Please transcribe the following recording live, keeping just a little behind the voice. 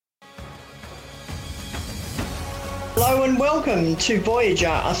Hello and welcome to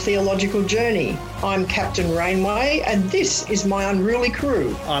Voyager, a theological journey. I'm Captain Rainway and this is my unruly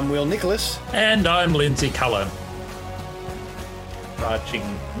crew. I'm Will Nicholas. And I'm Lindsay Cullen. Overarching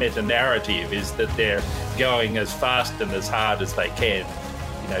meta-narrative is that they're going as fast and as hard as they can,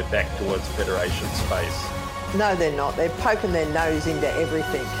 back towards Federation space. No, they're not. They're poking their nose into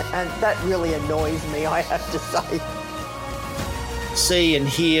everything and that really annoys me, I have to say. See and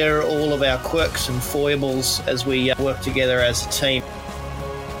hear all of our quirks and foibles as we work together as a team.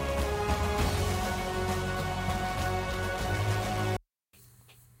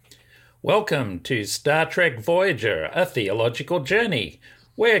 Welcome to Star Trek Voyager, a theological journey.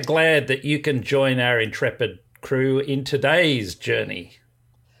 We're glad that you can join our intrepid crew in today's journey.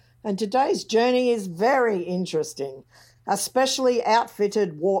 And today's journey is very interesting. A specially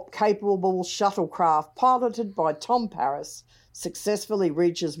outfitted warp-capable shuttlecraft piloted by Tom Paris successfully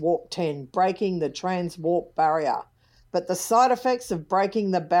reaches Warp 10, breaking the trans-warp barrier. But the side effects of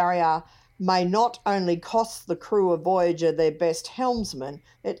breaking the barrier may not only cost the crew of Voyager their best helmsman,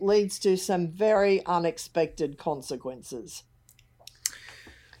 it leads to some very unexpected consequences.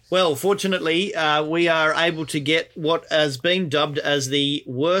 Well, fortunately, we are able to get what has been dubbed as the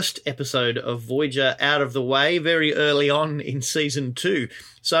worst episode of Voyager out of the way very early on in Season 2.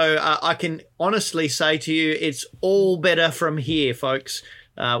 So I can honestly say to you, it's all better from here, folks,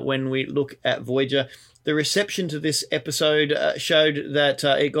 when we look at Voyager. The reception to this episode showed that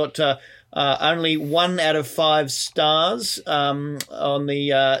it got only 1 out of 5 stars on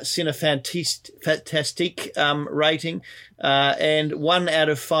the Cinefantastique rating, and 1 out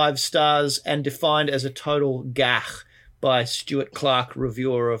of 5 stars and defined as a total gach by Stuart Clark,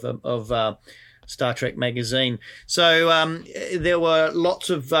 reviewer of Star Trek magazine. So there were lots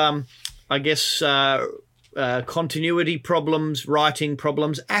of, continuity problems, writing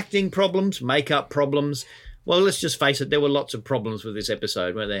problems, acting problems, makeup problems. Well, let's just face it, there were lots of problems with this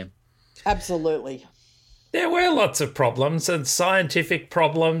episode, weren't there? Absolutely. There were lots of problems and scientific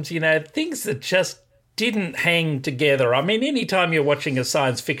problems, things that just didn't hang together. I mean, anytime you're watching a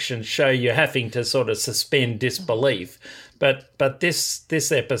science fiction show, you're having to sort of suspend disbelief. But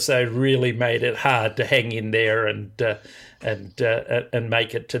this episode really made it hard to hang in there and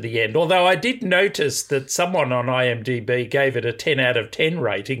make it to the end. Although I did notice that someone on IMDb gave it a 10 out of 10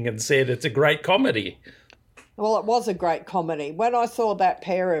 rating and said it's a great comedy. Well, it was a great comedy. When I saw that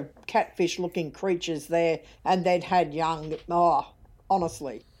pair of catfish-looking creatures there and they'd had young,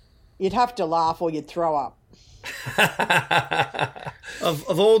 honestly, you'd have to laugh or you'd throw up.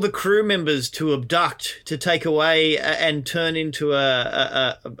 Of all the crew members to abduct, to take away and turn into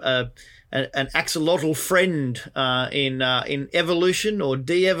an axolotl friend in evolution or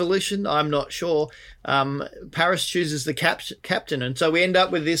de-evolution, I'm not sure. Paris chooses the captain, and so we end up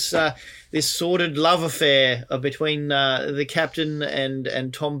with this sordid love affair between the captain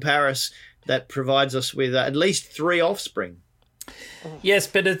and Tom Paris that provides us with at least 3 offspring. Yes,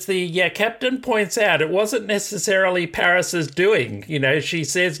 but it's the captain points out it wasn't necessarily Paris's doing. She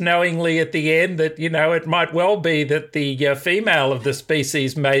says knowingly at the end that, it might well be that the female of the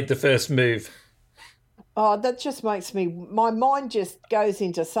species made the first move. Oh, that just makes my mind just goes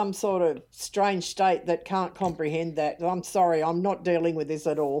into some sort of strange state that can't comprehend that. I'm sorry, I'm not dealing with this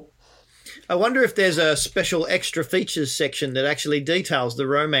at all. I wonder if there's a special extra features section that actually details the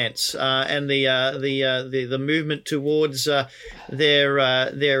romance and the movement towards their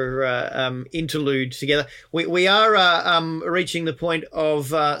interlude together. We are reaching the point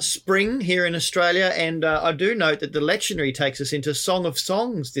of spring here in Australia, and I do note that the lectionary takes us into Song of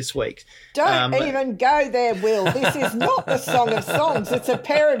Songs this week. Don't even go there, Will. This is not the Song of Songs. It's a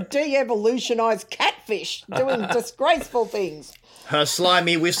pair of de-evolutionised catfish doing disgraceful things. Her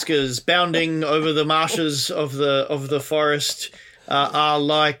slimy whiskers bounding over the marshes of the forest are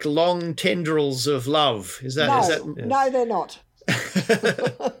like long tendrils of love. Is that? No, they're not.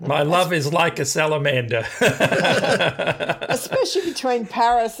 My love is like a salamander. Especially between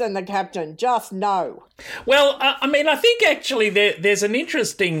Paris and the captain. Just no. Well, I think actually there's an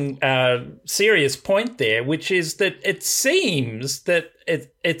interesting serious point there, which is that it seems that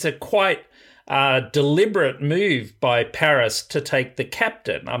it's a quite deliberate move by Paris to take the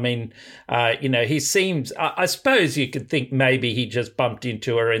captain. I mean, he seems. I suppose you could think maybe he just bumped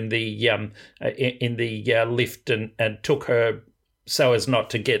into her in the lift and took her so as not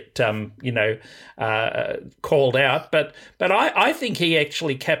to get called out. But I think he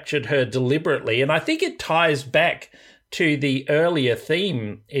actually captured her deliberately, and I think it ties back to the earlier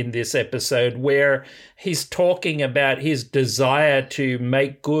theme in this episode where he's talking about his desire to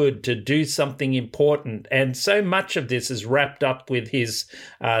make good, to do something important. And so much of this is wrapped up with his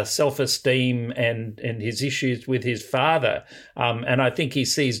self-esteem and his issues with his father. And I think he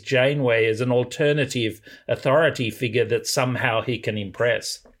sees Janeway as an alternative authority figure that somehow he can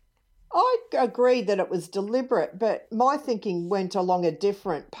impress. I agree that it was deliberate, but my thinking went along a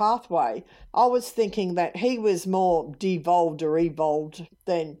different pathway. I was thinking that he was more devolved or evolved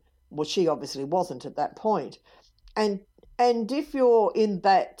than, well, she obviously wasn't at that point. And if you're in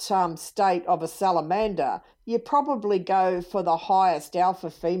that state of a salamander, you probably go for the highest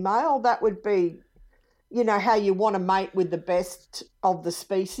alpha female. That would be, how you want to mate with the best of the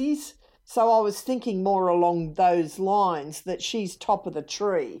species. So I was thinking more along those lines, that she's top of the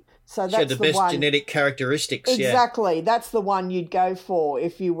tree. So that's the best one. Genetic characteristics. Exactly. Yeah. That's the one you'd go for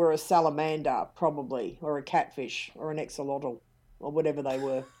if you were a salamander, probably, or a catfish, or an axolotl, or whatever they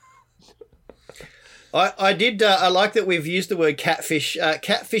were. I did. I like that we've used the word catfish.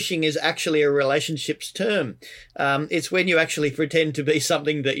 Catfishing is actually a relationships term. It's when you actually pretend to be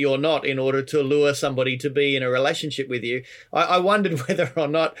something that you're not in order to lure somebody to be in a relationship with you. I wondered whether or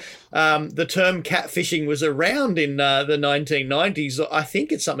not the term catfishing was around in the 1990s. I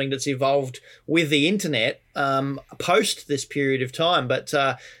think it's something that's evolved with the internet post this period of time, but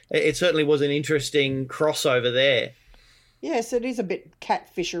it certainly was an interesting crossover there. Yes, it is a bit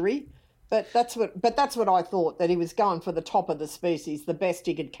catfishery. But that's what I thought, that he was going for the top of the species, the best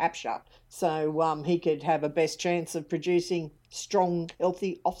he could capture, so he could have a best chance of producing strong,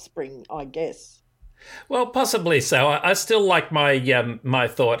 healthy offspring, I guess. Well, possibly so. I still like my my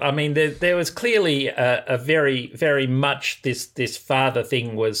thought. I mean, there was clearly a very, very much this father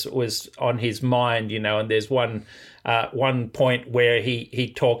thing was on his mind, and there's one point where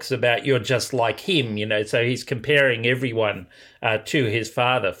he talks about you're just like him, so he's comparing everyone to his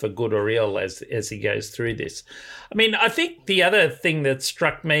father for good or ill as he goes through this. I mean, I think the other thing that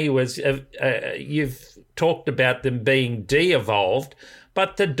struck me was you've talked about them being de-evolved,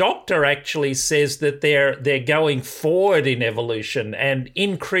 but the Doctor actually says that they're going forward in evolution and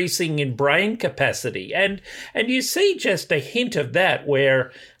increasing in brain capacity, and you see just a hint of that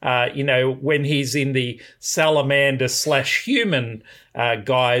where when he's in the salamander/human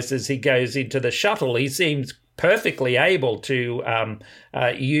guise as he goes into the shuttle, he seems perfectly able to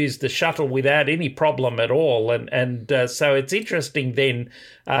use the shuttle without any problem at all, and so it's interesting then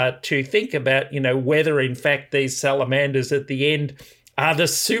to think about whether in fact these salamanders at the end are the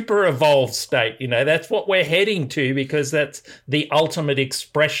super evolved state. That's what we're heading to, because that's the ultimate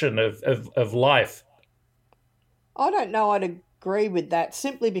expression of life. I don't know I'd agree with that,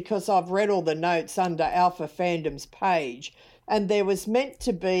 simply because I've read all the notes under Alpha Fandom's page, and there was meant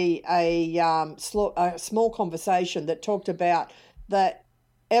to be a small conversation that talked about that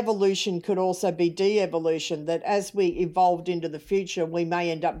evolution could also be de-evolution, that as we evolved into the future, we may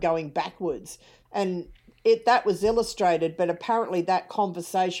end up going backwards. And that was illustrated, but apparently that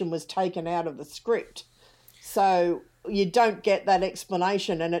conversation was taken out of the script. So you don't get that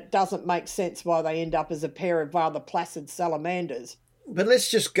explanation, and it doesn't make sense why they end up as a pair of rather placid salamanders. But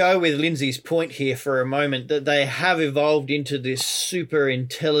let's just go with Lindsay's point here for a moment, that they have evolved into this super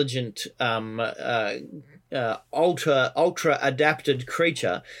intelligent, ultra adapted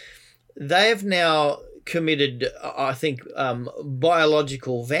creature. They have now committed, I think,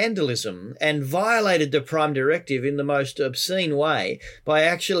 biological vandalism and violated the Prime Directive in the most obscene way by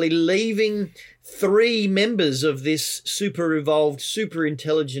actually leaving 3 members of this super evolved, super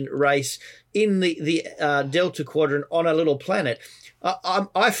intelligent race in the Delta Quadrant on a little planet.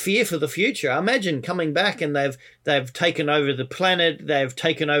 I fear for the future. Imagine coming back and they've taken over the planet, they've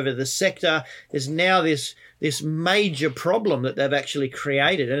taken over the sector. There's now this major problem that they've actually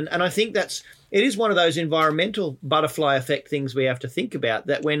created, and I think it is one of those environmental butterfly effect things we have to think about,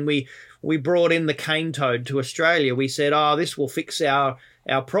 that when we brought in the cane toad to Australia, we said, this will fix our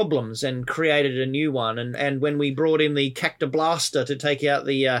problems, and created a new one. And when we brought in the cactoblaster to take out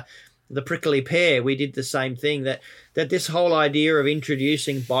the prickly pear, we did the same thing, that this whole idea of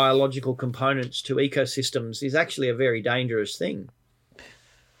introducing biological components to ecosystems is actually a very dangerous thing.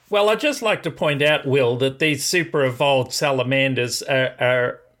 Well, I'd just like to point out, Will, that these super evolved salamanders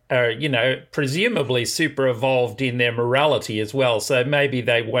are presumably super evolved in their morality as well. So maybe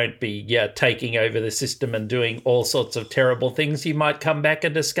they won't be taking over the system and doing all sorts of terrible things. You might come back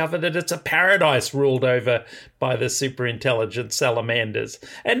and discover that it's a paradise ruled over by the super intelligent salamanders.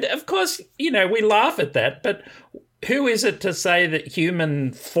 And of course, we laugh at that, but who is it to say that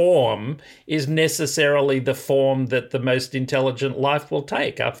human form is necessarily the form that the most intelligent life will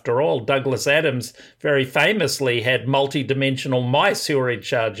take? After all, Douglas Adams very famously had multi-dimensional mice who were in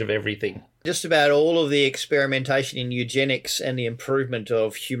charge of everything. Just about all of the experimentation in eugenics and the improvement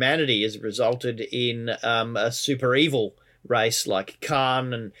of humanity has resulted in a super evil race like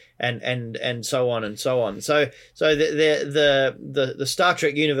Khan and so on and so on. So the Star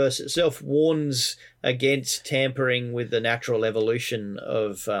Trek universe itself warns against tampering with the natural evolution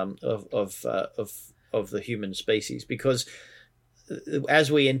of the human species, because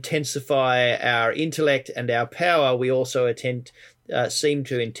as we intensify our intellect and our power, we also seem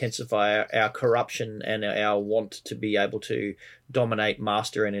to intensify our corruption and our want to be able to dominate,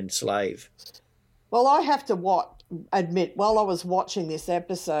 master, and enslave. Well, I have to admit, while I was watching this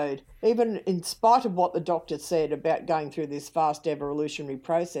episode, even in spite of what the doctor said about going through this fast evolutionary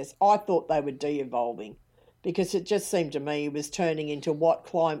process, I thought they were de-evolving, because it just seemed to me he was turning into what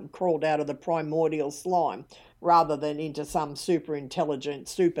crawled out of the primordial slime rather than into some super intelligent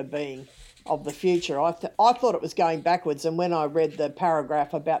super being of the future. I thought it was going backwards, and when I read the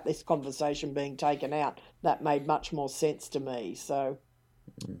paragraph about this conversation being taken out, that made much more sense to me. So,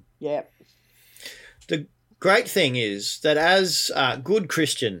 yeah. The great thing is that as good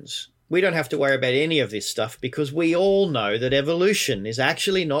Christians, we don't have to worry about any of this stuff, because we all know that evolution is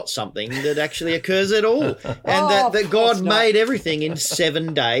actually not something that actually occurs at all. And that God made everything in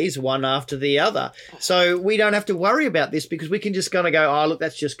 7 days, one after the other. So we don't have to worry about this, because we can just kind of go, oh, look,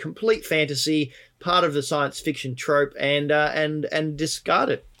 that's just complete fantasy, part of the science fiction trope, and discard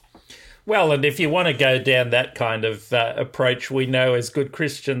it. Well, and if you want to go down that kind of approach, we know as good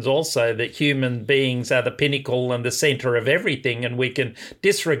Christians also that human beings are the pinnacle and the centre of everything, and we can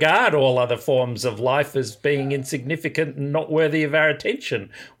disregard all other forms of life as being insignificant and not worthy of our attention.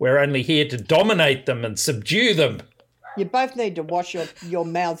 We're only here to dominate them and subdue them. You both need to wash your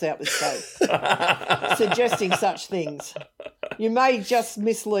mouths out with soap, suggesting such things. You may just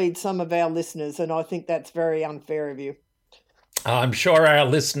mislead some of our listeners, and I think that's very unfair of you. I'm sure our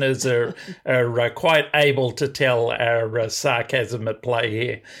listeners are quite able to tell our sarcasm at play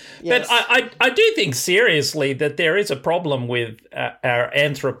here. Yes. But I do think seriously that there is a problem with our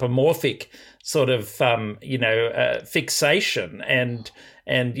anthropomorphic sort of, fixation. And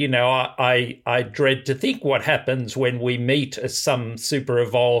I dread to think what happens when we meet some super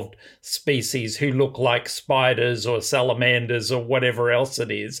evolved species who look like spiders or salamanders or whatever else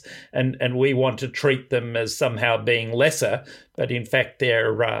it is, and we want to treat them as somehow being lesser, but in fact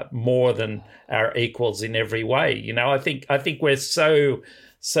they're more than our equals in every way. I think we're so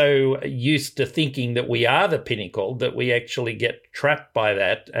used to thinking that we are the pinnacle that we actually get trapped by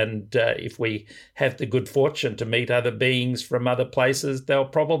that. And if we have the good fortune to meet other beings from other places, they'll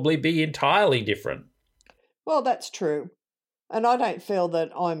probably be entirely different. Well, that's true. And I don't feel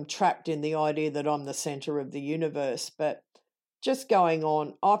that I'm trapped in the idea that I'm the centre of the universe. But just going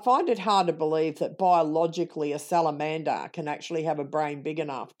on, I find it hard to believe that biologically a salamander can actually have a brain big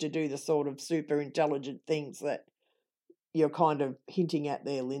enough to do the sort of super intelligent things that you're kind of hinting at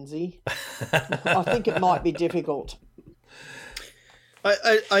there, Lindsay. I think it might be difficult.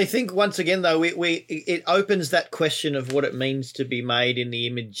 I think once again, though, it opens that question of what it means to be made in the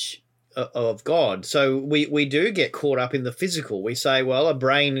image of God. So we do get caught up in the physical. We say, well, a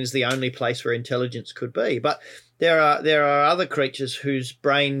brain is the only place where intelligence could be. But there are other creatures whose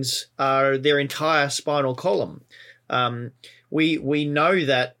brains are their entire spinal column. We know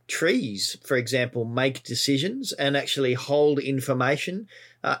that trees, for example, make decisions and actually hold information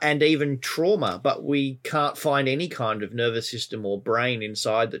and even trauma, but we can't find any kind of nervous system or brain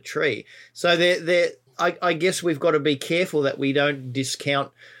inside the tree. So I guess we've got to be careful that we don't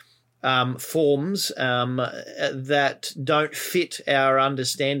discount forms that don't fit our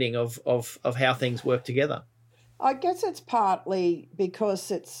understanding of how things work together. I guess it's partly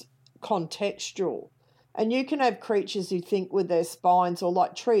because it's contextual. And you can have creatures who think with their spines, or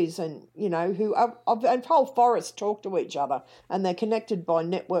like trees, and and whole forests talk to each other, and they're connected by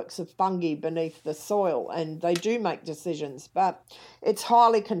networks of fungi beneath the soil, and they do make decisions, but it's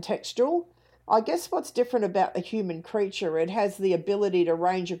highly contextual. I guess what's different about the human creature, it has the ability to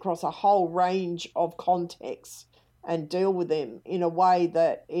range across a whole range of contexts and deal with them in a way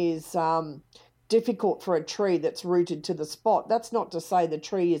that is difficult for a tree that's rooted to the spot. That's not to say the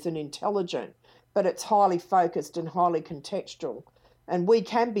tree isn't intelligent, but it's highly focused and highly contextual. And we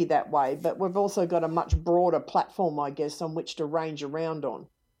can be that way, but we've also got a much broader platform, I guess, on which to range around on.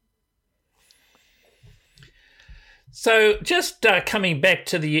 So just coming back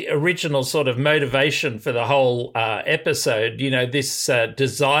to the original sort of motivation for the whole episode, this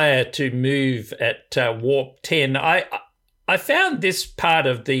desire to move at warp 10, I found this part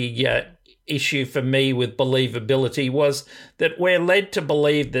of the issue for me with believability was that we're led to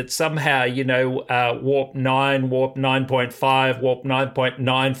believe that somehow, warp 9, warp 9.5, warp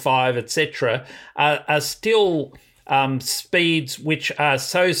 9.95, etc., are still speeds which are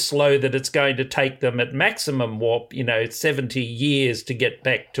so slow that it's going to take them at maximum warp, 70 years to get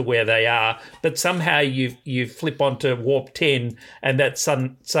back to where they are. But somehow you flip onto warp 10 and that's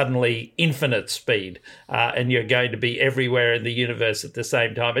suddenly infinite speed, and you're going to be everywhere in the universe at the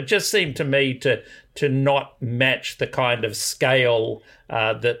same time. It just seemed to me to not match the kind of scale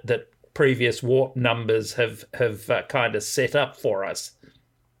that previous warp numbers have kind of set up for us.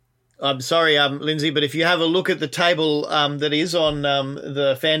 I'm sorry, Lindsay, but if you have a look at the table that is on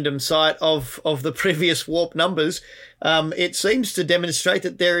the fandom site of the previous warp numbers, it seems to demonstrate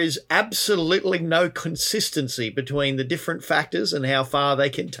that there is absolutely no consistency between the different factors and how far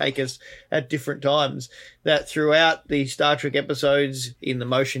they can take us at different times. That throughout the Star Trek episodes, in the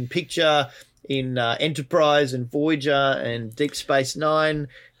motion picture, in Enterprise and Voyager and Deep Space Nine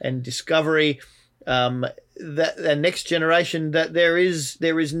and Discovery, that the Next Generation, that there is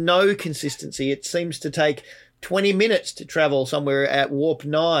no consistency. It seems to take 20 minutes to travel somewhere at warp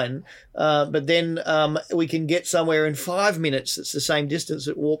 9, but then we can get somewhere in 5 minutes that's the same distance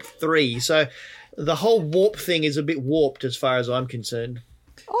at warp 3. So the whole warp thing is a bit warped as far as I'm concerned.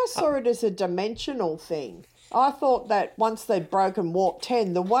 I saw it as a dimensional thing. I thought that once they'd broken warp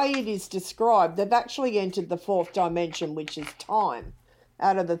 10, the way it is described, they've actually entered the fourth dimension, which is time,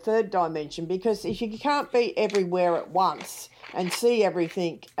 out of the third dimension, because if you can't be everywhere at once and see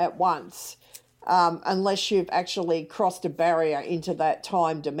everything at once, unless you've actually crossed a barrier into that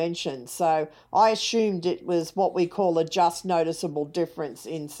time dimension. So I assumed it was what we call a just noticeable difference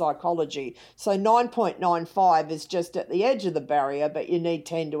in psychology. So 9.95 is just at the edge of the barrier, but you need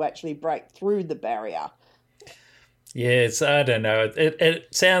 10 to actually break through the barrier. Yes, I don't know. It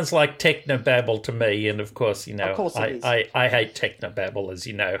sounds like technobabble to me, and of course, I hate technobabble, as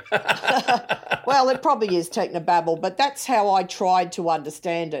you know. Well, it probably is technobabble, but that's how I tried to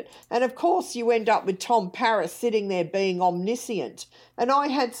understand it. And of course, you end up with Tom Paris sitting there being omniscient. And I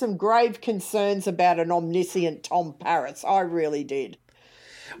had some grave concerns about an omniscient Tom Paris. I really did.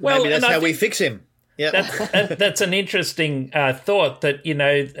 Well, maybe that's how we fix him. Yeah, that's an interesting thought. That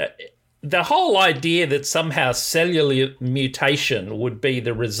the whole idea that somehow cellular mutation would be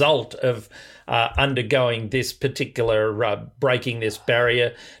the result of undergoing this particular breaking this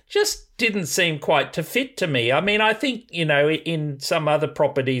barrier just didn't seem quite to fit to me. I mean, I think, in some other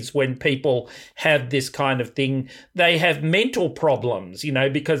properties, when people have this kind of thing, they have mental problems,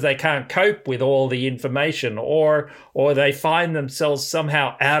 because they can't cope with all the information, or they find themselves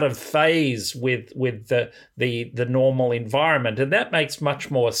somehow out of phase with the normal environment. And that makes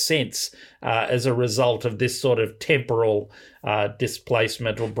much more sense as a result of this sort of temporal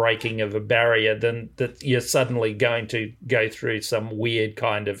displacement or breaking of a barrier than that you're suddenly going to go through some weird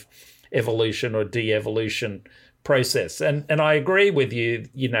kind of evolution or de-evolution process. And I agree with you,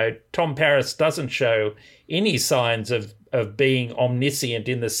 Tom Paris doesn't show any signs of being omniscient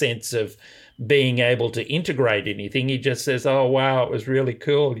in the sense of being able to integrate anything. He just says, oh, wow, it was really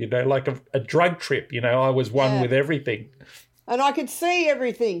cool, like a drug trip, I was one with everything. And I could see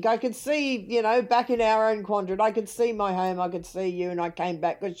everything. I could see, back in our own quadrant, I could see my home, I could see you, and I came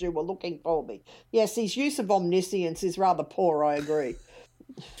back because you were looking for me. Yes, his use of omniscience is rather poor, I agree.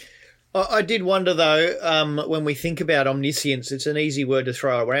 I did wonder, though, when we think about omniscience, it's an easy word to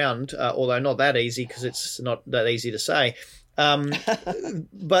throw around, although not that easy because it's not that easy to say.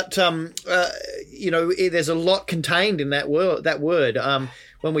 But there's a lot contained in that word.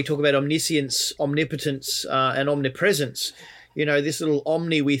 When we talk about omniscience, omnipotence, and omnipresence, this little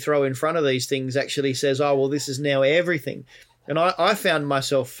omni we throw in front of these things actually says, oh, well, this is now everything. And I found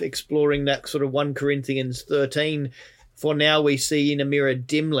myself exploring that sort of 1 Corinthians 13, for now we see in a mirror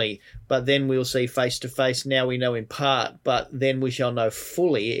dimly, but then we'll see face to face. Now we know in part, but then we shall know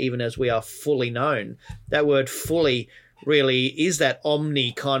fully, even as we are fully known. That word fully really is that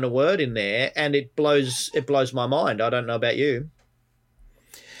omni kind of word in there, and it blows my mind. I don't know about you.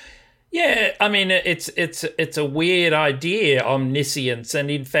 Yeah, I mean, it's a weird idea, omniscience, and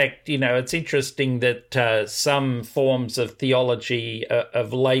in fact, it's interesting that some forms of theology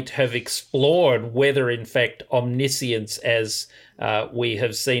of late have explored whether, in fact, omniscience, as we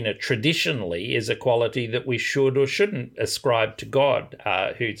have seen it traditionally, is a quality that we should or shouldn't ascribe to God,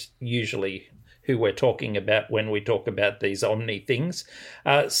 who's usually who we're talking about when we talk about these omni things.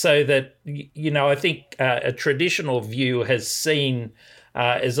 So that, I think a traditional view has seen,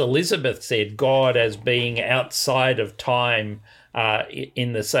 as Elizabeth said, God as being outside of time,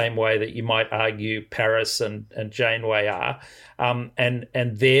 in the same way that you might argue Paris and Janeway are, and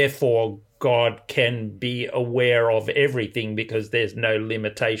therefore God can be aware of everything because there's no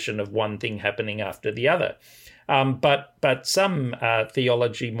limitation of one thing happening after the other. But some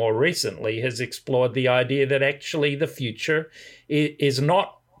theology more recently has explored the idea that actually the future is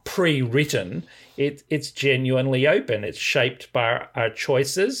not pre-written. It's genuinely open. It's shaped by our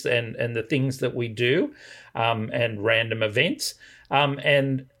choices and the things that we do, and random events.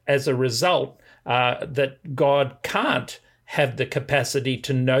 And as a result, that God can't have the capacity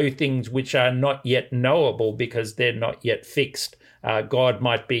to know things which are not yet knowable because they're not yet fixed. God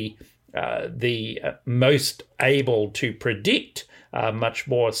might be the most able to predict, much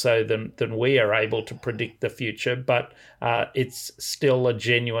more so than we are able to predict the future, but it's still a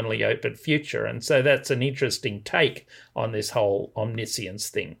genuinely open future. And so that's an interesting take on this whole omniscience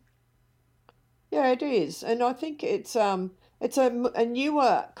thing. Yeah, it is. And I think it's a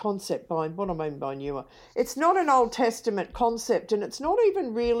newer concept. What I mean by newer, it's not an Old Testament concept, and it's not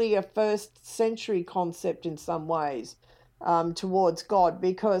even really a first century concept in some ways, towards God,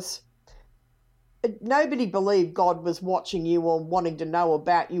 because nobody believed God was watching you or wanting to know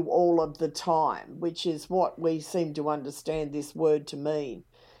about you all of the time, which is what we seem to understand this word to mean.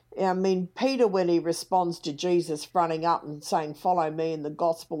 I mean, Peter, when he responds to Jesus fronting up and saying, "Follow me," in the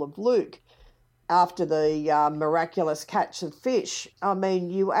Gospel of Luke, after the miraculous catch of fish, I mean,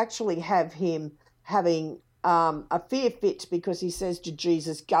 you actually have him having a fear fit because he says to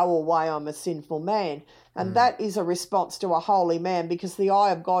Jesus, "Go away, I'm a sinful man." And that is a response to a holy man, because the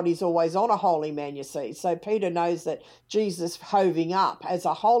eye of God is always on a holy man, you see. So Peter knows that Jesus hoving up as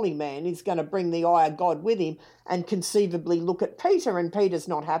a holy man is going to bring the eye of God with him and conceivably look at Peter. And Peter's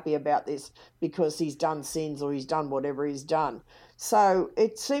not happy about this because he's done sins or he's done whatever he's done. So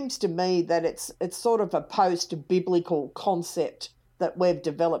it seems to me that it's sort of a post-biblical concept that we've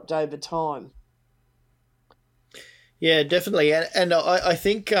developed over time. Yeah, definitely, and I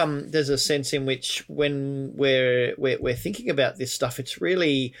think there's a sense in which when we're thinking about this stuff, it's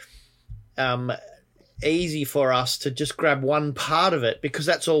really easy for us to just grab one part of it because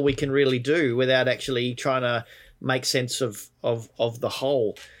that's all we can really do without actually trying to make sense of the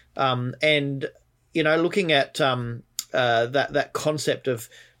whole. And looking at that concept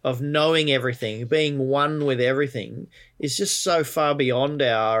of knowing everything, being one with everything, is just so far beyond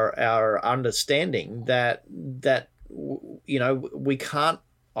our understanding that we can't.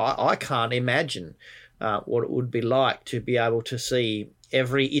 I can't imagine what it would be like to be able to see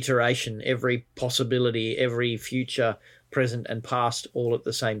every iteration, every possibility, every future, present, and past all at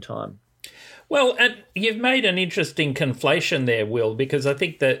the same time. Well, and you've made an interesting conflation there, Will, because I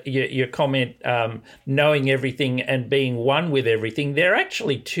think that your comment, knowing everything and being one with everything, they're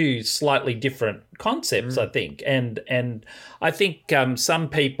actually two slightly different concepts, I think. And I think some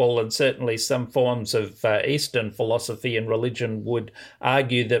people, and certainly some forms of Eastern philosophy and religion, would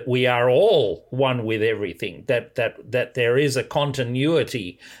argue that we are all one with everything, that there is a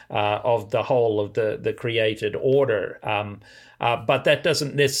continuity of the whole of the created order. But that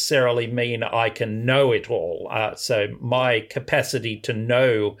doesn't necessarily mean I can know it all. So my capacity to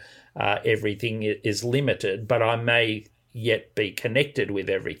know everything is limited, but I may yet be connected with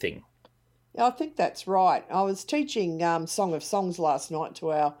everything. Yeah, I think that's right. I was teaching Song of Songs last night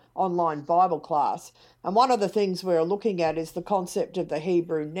to our online Bible class, and one of the things we were looking at is the concept of the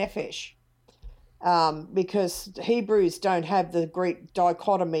Hebrew nephesh, because Hebrews don't have the Greek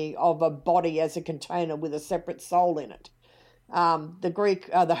dichotomy of a body as a container with a separate soul in it.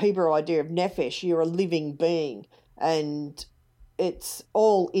 The Hebrew idea of nephesh, you're a living being, and it's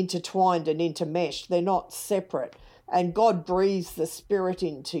all intertwined and intermeshed. They're not separate. And God breathes the spirit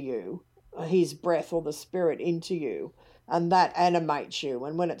into you, his breath or the spirit into you, and that animates you.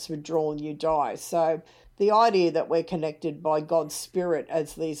 And when it's withdrawn, you die. So the idea that we're connected by God's spirit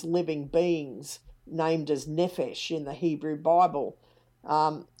as these living beings, named as nephesh in the Hebrew Bible,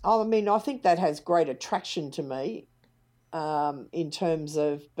 I think that has great attraction to me. In terms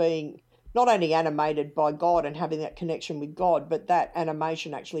of being not only animated by God and having that connection with God, but that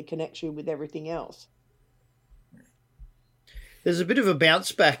animation actually connects you with everything else. There's a bit of a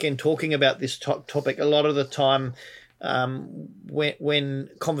bounce back in talking about this topic. A lot of the time, when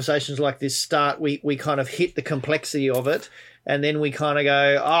conversations like this start, we kind of hit the complexity of it, and then we kind of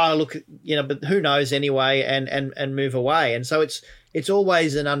go, "Oh, look, but who knows anyway," and move away. And so it's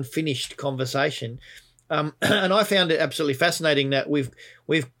always an unfinished conversation. And I found it absolutely fascinating that we've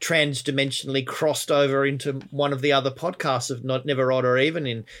transdimensionally crossed over into one of the other podcasts of Not Never Odd or Even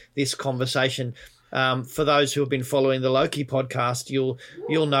in this conversation. For those who have been following the Loki podcast,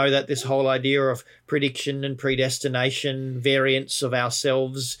 you'll know that this whole idea of prediction and predestination, variants of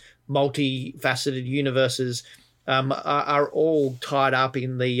ourselves, multifaceted universes, are all tied up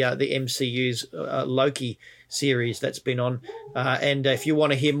in the MCU's Loki series that's been on. And if you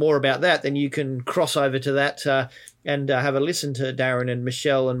want to hear more about that, then you can cross over to that and have a listen to Darren and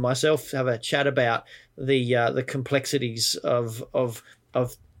Michelle and myself have a chat about the complexities of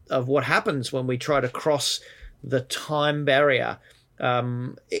what happens when we try to cross the time barrier.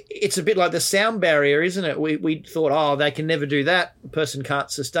 It's a bit like the sound barrier, isn't it? We thought, they can never do that. The person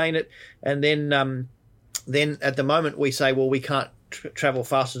can't sustain it. And then at the moment we say, well, we can't travel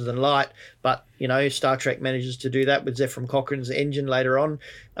faster than light, but Star Trek manages to do that with Zefram Cochrane's engine later on,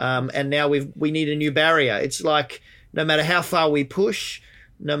 and now we need a new barrier. It's like no matter how far we push,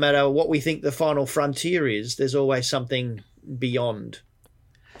 no matter what we think the final frontier is, there's always something beyond.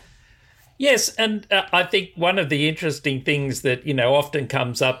 Yes, and I think one of the interesting things that often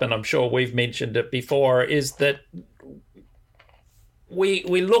comes up, and I'm sure we've mentioned it before, is that we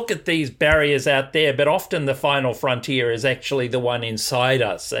look at these barriers out there, but often the final frontier is actually the one inside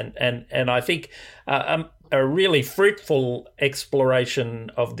us. And I think a really fruitful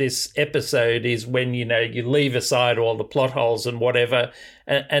exploration of this episode is when, you leave aside all the plot holes and whatever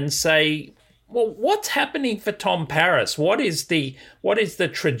and say, well, what's happening for Tom Paris? What is the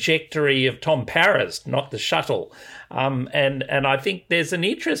trajectory of Tom Paris, not the shuttle? And I think there's an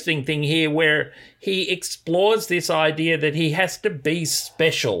interesting thing here where he explores this idea that he has to be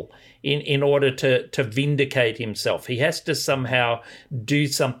special in order to vindicate himself. He has to somehow do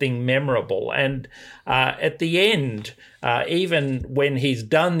something memorable. And at the end, even when he's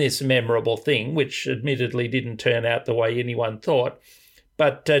done this memorable thing, which admittedly didn't turn out the way anyone thought,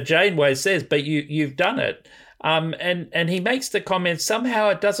 but Janeway says, but you've done it. And he makes the comment, somehow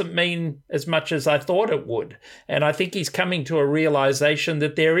it doesn't mean as much as I thought it would. And I think he's coming to a realization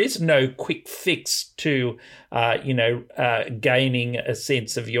that there is no quick fix to, gaining a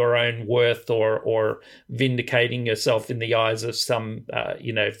sense of your own worth or vindicating yourself in the eyes of some,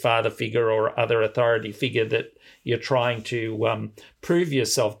 father figure or other authority figure that you're trying to prove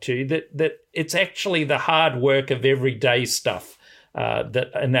yourself to, that it's actually the hard work of everyday stuff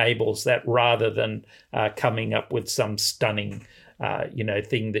that enables that, rather than coming up with some stunning,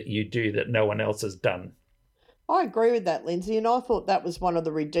 thing that you do that no one else has done. I agree with that, Lindsay, and I thought that was one of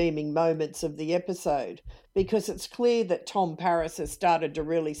the redeeming moments of the episode, because it's clear that Tom Paris has started to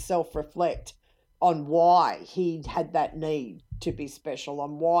really self-reflect on why he had that need to be special,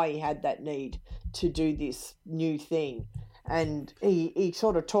 on why he had that need to do this new thing. And he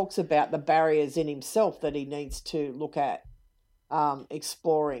sort of talks about the barriers in himself that he needs to look at.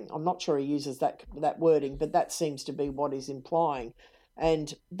 Exploring. I'm not sure he uses that wording, but that seems to be what he's implying.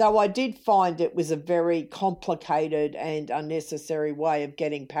 And though I did find it was a very complicated and unnecessary way of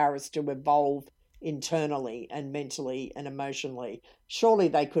getting Paris to evolve internally and mentally and emotionally, surely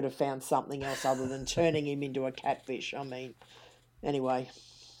they could have found something else other than turning him into a catfish. I mean, anyway.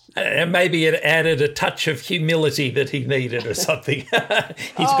 And maybe it added a touch of humility that he needed or something.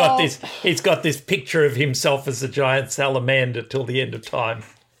 He's got this picture of himself as a giant salamander till the end of time.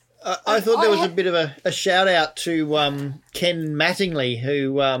 I thought there was a bit of a shout out to Ken Mattingly,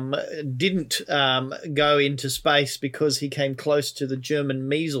 who didn't go into space because he came close to the German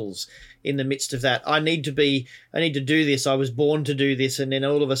measles in the midst of that. I need to do this. I was born to do this. And then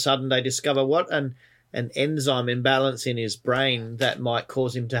all of a sudden they discover what an enzyme imbalance in his brain that might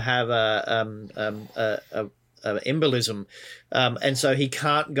cause him to have a embolism, and so he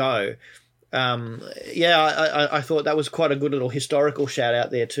can't go. I thought that was quite a good little historical shout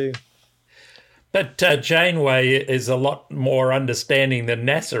out there too. But Janeway is a lot more understanding than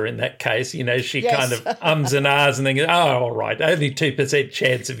NASA in that case. She Yes. kind of ums and ahs and thinks, all right, only 2%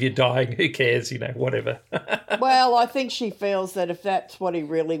 chance of you dying. Who cares? Whatever. Well, I think she feels that if that's what he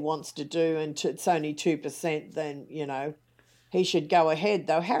really wants to do and it's only 2%, then, he should go ahead.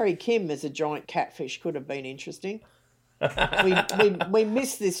 Though Harry Kim as a giant catfish could have been interesting. We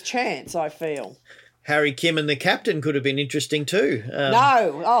missed this chance, I feel. Harry Kim and the captain could have been interesting too.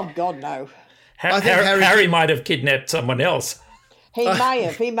 No. Oh, God, no. I think Harry might have kidnapped someone else. He may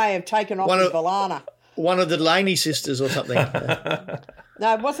have. He may have taken off with Valana. One of the Laney sisters or something.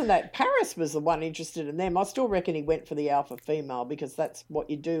 No, it wasn't that. Paris was the one interested in them. I still reckon he went for the alpha female because that's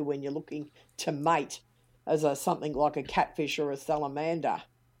what you do when you're looking to mate as something like a catfish or a salamander.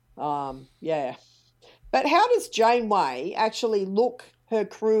 Yeah. But how does Janeway actually look her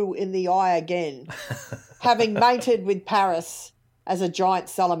crew in the eye again, having mated with Paris as a giant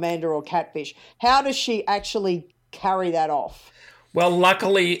salamander or catfish. How does she actually carry that off? Well,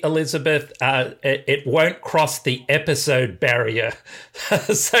 luckily, Elizabeth, it won't cross the episode barrier,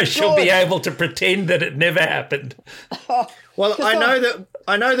 so she'll be able to pretend that it never happened. Well, I know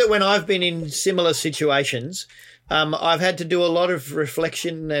that when I've been in similar situations, I've had to do a lot of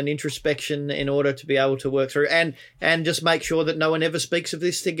reflection and introspection in order to be able to work through and just make sure that no one ever speaks of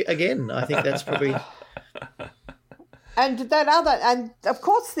this thing again. I think that's probably. And of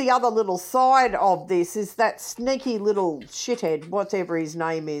course the other little side of this is that sneaky little shithead, whatever his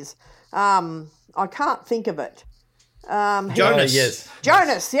name is. I can't think of it. Jonas.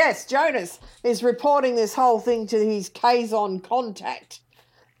 Jonas is reporting this whole thing to his Kazon contact.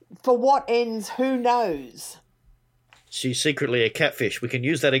 For what ends, who knows? She's secretly a catfish. We can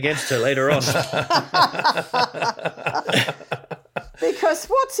use that against her later on. Because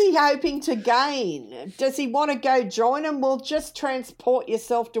what's he hoping to gain? Does he want to go join him? Well, just transport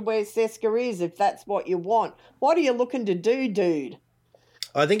yourself to where Seska is if that's what you want. What are you looking to do, dude?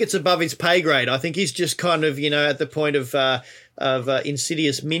 I think it's above his pay grade. I think he's just kind of, at the point of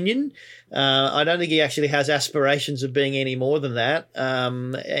insidious minion. I don't think he actually has aspirations of being any more than that.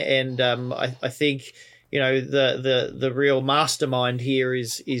 I think, the real mastermind here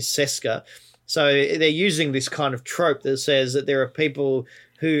is Seska. So they're using this kind of trope that says that there are people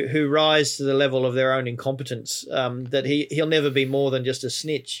who rise to the level of their own incompetence, that he'll never be more than just a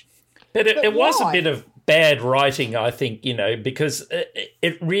snitch. But it was a bit of bad writing, I think, because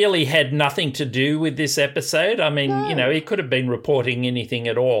it really had nothing to do with this episode. I mean, he could have been reporting anything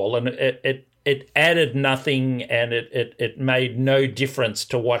at all, and it added nothing, and it made no difference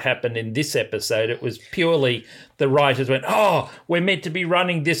to what happened in this episode. It was purely the writers went, we're meant to be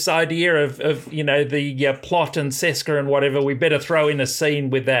running this idea of the plot and Seska and whatever. We better throw in a scene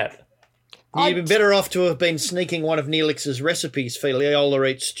with that. You'd be better off to have been sneaking one of Neelix's recipes for Leola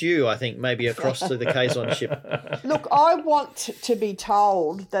eat stew, I think, maybe across to the Kazon ship. Look, I want to be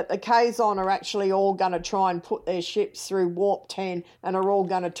told that the Kazon are actually all going to try and put their ships through Warp 10 and are all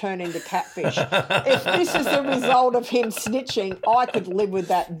going to turn into catfish. If this is the result of him snitching, I could live with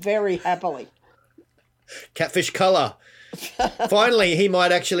that very happily. Catfish colour. Finally, he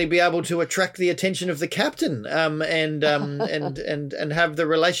might actually be able to attract the attention of the captain, and have the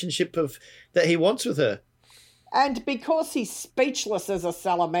relationship that he wants with her. And because he's speechless as a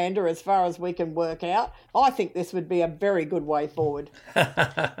salamander, as far as we can work out, I think this would be a very good way forward.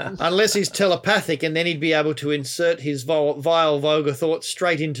 Unless he's telepathic, and then he'd be able to insert his vile, vulgar thoughts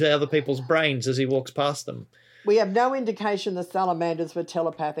straight into other people's brains as he walks past them. We have no indication the salamanders were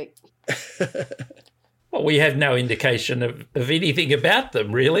telepathic. Well, we have no indication of anything about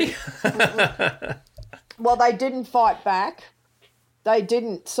them, really. Well, they didn't fight back. They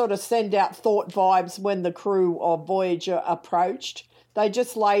didn't sort of send out thought vibes when the crew of Voyager approached. They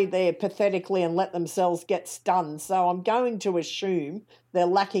just lay there pathetically and let themselves get stunned. So I'm going to assume they're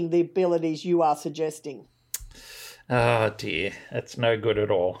lacking the abilities you are suggesting. Oh, dear. That's no good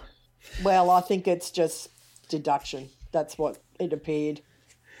at all. Well, I think it's just deduction. That's what it appeared.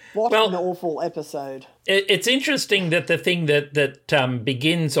 What an awful episode. It's interesting that the thing that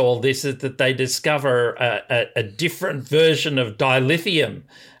begins all this is that they discover a different version of dilithium,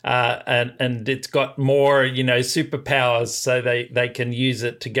 and it's got more, superpowers, so they can use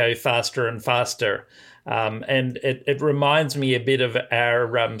it to go faster and faster. And it reminds me a bit of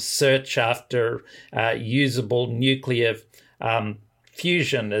our search after usable nuclear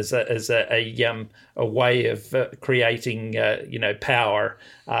fusion as a way of creating power,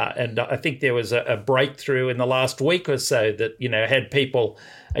 and I think there was a breakthrough in the last week or so that had people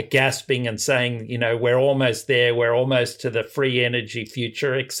gasping and saying we're almost there, we're almost to the free energy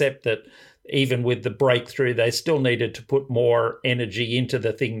future, except that even with the breakthrough they still needed to put more energy into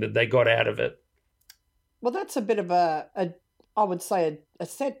the thing that they got out of it. Well, that's a bit of I would say a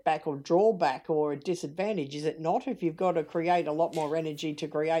setback or drawback or a disadvantage, is it not? If you've got to create a lot more energy to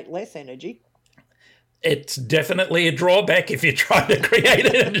create less energy. It's definitely a drawback if you're trying to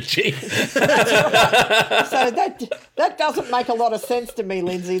create energy. So that doesn't make a lot of sense to me,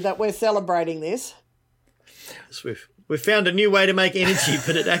 Lindsay, that we're celebrating this. So we've found a new way to make energy,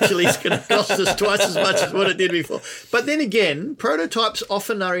 but it actually is going to cost us twice as much as what it did before. But then again, prototypes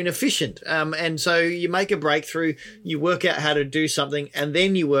often are inefficient. And so you make a breakthrough, you work out how to do something, and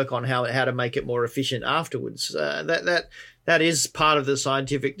then you work on how to make it more efficient afterwards. That is part of the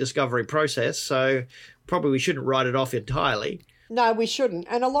scientific discovery process. So probably we shouldn't write it off entirely. No, we shouldn't.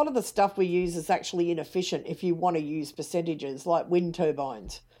 And a lot of the stuff we use is actually inefficient if you want to use percentages like wind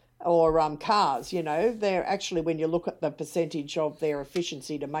turbines. or cars. They're actually, when you look at the percentage of their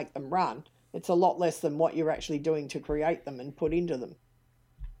efficiency to make them run, it's a lot less than what you're actually doing to create them and put into them.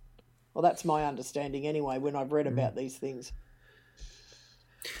 Well, that's my understanding anyway when I've read about these things.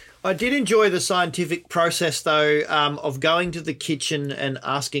 I did enjoy the scientific process, though, of going to the kitchen and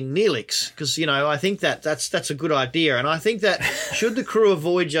asking Neelix, because, I think that's a good idea. And I think that should the crew of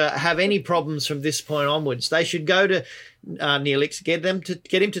Voyager have any problems from this point onwards, they should go to Neelix, get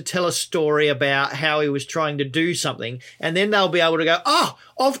him to tell a story about how he was trying to do something, and then they'll be able to go,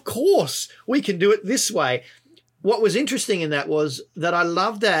 of course, we can do it this way. What was interesting in that was that I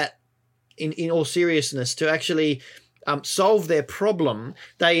love that, in all seriousness, to actually solve their problem,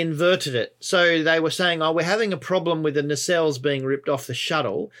 they inverted it. So they were saying, we're having a problem with the nacelles being ripped off the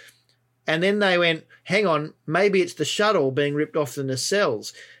shuttle. And then they went, hang on, maybe it's the shuttle being ripped off the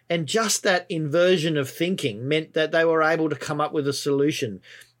nacelles. And just that inversion of thinking meant that they were able to come up with a solution.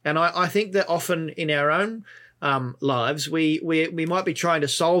 And I think that often in our own lives, we might be trying to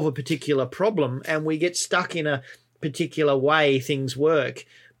solve a particular problem and we get stuck in a particular way things work.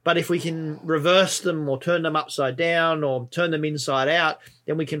 But if we can reverse them or turn them upside down or turn them inside out,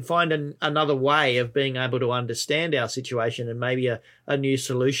 then we can find another way of being able to understand our situation and maybe a new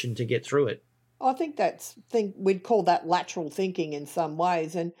solution to get through it. I think we'd call that lateral thinking in some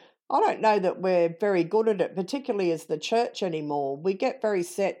ways. And I don't know that we're very good at it, particularly as the church anymore. We get very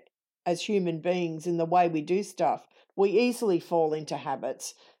set as human beings in the way we do stuff. We easily fall into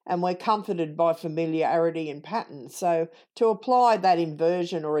habits and we're comforted by familiarity and patterns. So to apply that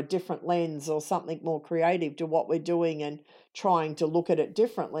inversion or a different lens or something more creative to what we're doing and trying to look at it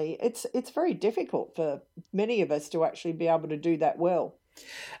differently, it's very difficult for many of us to actually be able to do that well.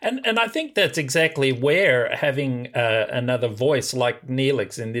 And I think that's exactly where having another voice like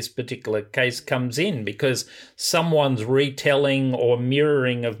Neelix in this particular case comes in, because someone's retelling or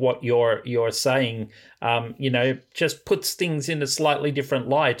mirroring of what you're saying, just puts things in a slightly different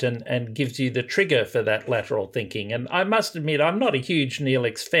light and gives you the trigger for that lateral thinking. And I must admit, I'm not a huge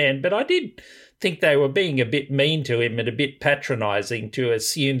Neelix fan, but I did think they were being a bit mean to him and a bit patronising to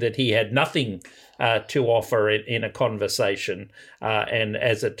assume that he had nothing to offer in a conversation. And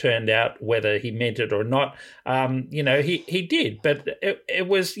as it turned out, whether he meant it or not, he did. But it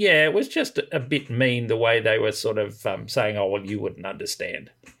was just a bit mean the way they were sort of saying, oh, well, you wouldn't understand.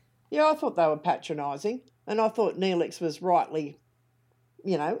 Yeah, I thought they were patronising. And I thought Neelix was rightly,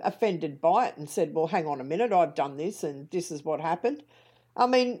 offended by it and said, well, hang on a minute, I've done this and this is what happened. I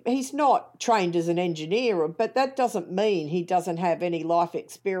mean, he's not trained as an engineer, but that doesn't mean he doesn't have any life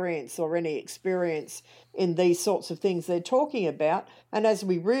experience or any experience in these sorts of things they're talking about. And as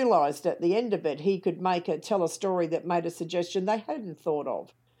we realised at the end of it, he could tell a story that made a suggestion they hadn't thought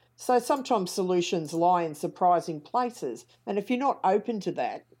of. So sometimes solutions lie in surprising places. And if you're not open to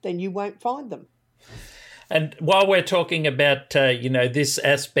that, then you won't find them. And while we're talking about, this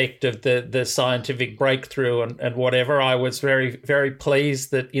aspect of the scientific breakthrough and whatever, I was very, very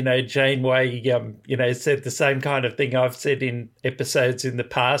pleased that, Janeway, said the same kind of thing I've said in episodes in the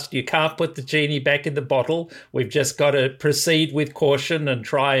past. You can't put the genie back in the bottle. We've just got to proceed with caution and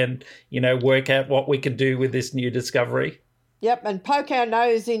try and, work out what we can do with this new discovery. Yep, and poke our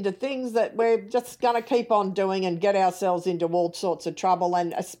nose into things that we're just going to keep on doing and get ourselves into all sorts of trouble,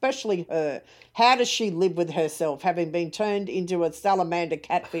 and especially her. How does she live with herself, having been turned into a salamander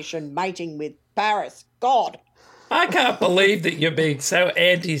catfish and mating with Paris? God! I can't believe that you're being so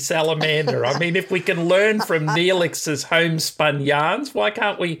anti-salamander. I mean, if we can learn from Neelix's homespun yarns, why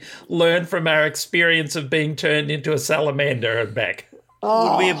can't we learn from our experience of being turned into a salamander and back?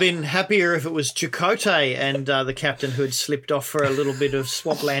 Would we have been happier if it was Chakotay and the captain who had slipped off for a little bit of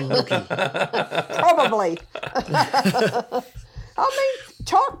swampland milking? Probably. I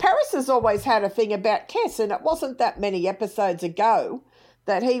mean, Paris has always had a thing about Kes, and it wasn't that many episodes ago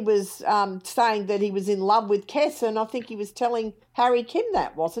that he was saying that he was in love with Kes, and I think he was telling Harry Kim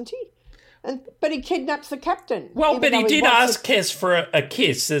that, wasn't he? But he kidnaps the captain. Well, but he did ask Kes for a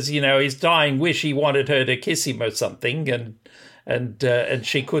kiss, as, his dying wish. He wanted her to kiss him or something, and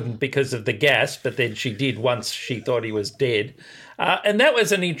she couldn't because of the gas, but then she did once she thought he was dead. And that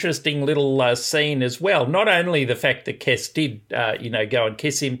was an interesting little scene as well. Not only the fact that Kes did, go and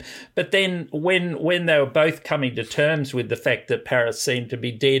kiss him, but then when they were both coming to terms with the fact that Paris seemed to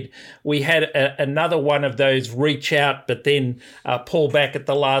be dead, we had another one of those reach out but then pull back at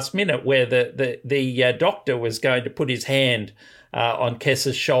the last minute, where the doctor was going to put his hand on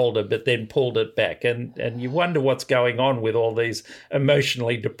Kes's shoulder, but then pulled it back. And you wonder what's going on with all these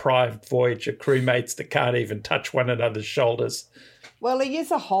emotionally deprived Voyager crewmates that can't even touch one another's shoulders. Well, he is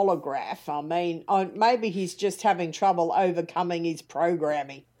a holograph. I mean, maybe he's just having trouble overcoming his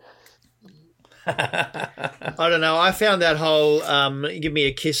programming. I don't know. I found that whole "give me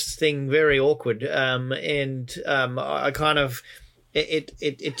a kiss" thing very awkward, and I kind of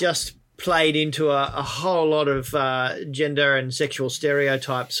it just played into a whole lot of gender and sexual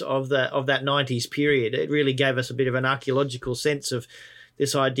stereotypes of that 90s period. It really gave us a bit of an archaeological sense of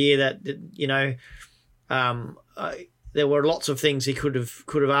this idea that there were lots of things he could have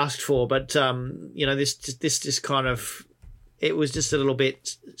asked for, but this just kind of, it was just a little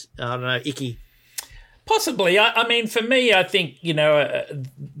bit, I don't know, icky. Possibly. I mean, for me, I think,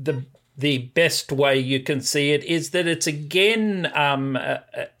 the best way you can see it is that it's again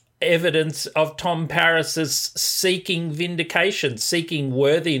evidence of Tom Paris's seeking vindication, seeking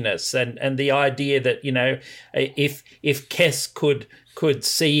worthiness, and the idea that, if Kes could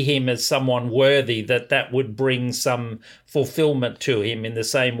see him as someone worthy, that would bring some fulfillment to him in the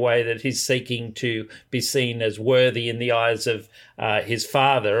same way that he's seeking to be seen as worthy in the eyes of his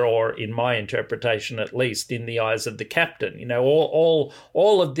father, or in my interpretation at least, in the eyes of the captain. All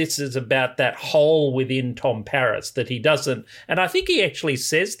of this is about that hole within Tom Paris that he doesn't, and I think he actually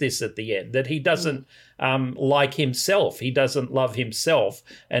says this at the end, that he doesn't like himself. He doesn't love himself,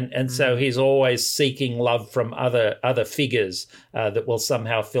 and so he's always seeking love from other figures that will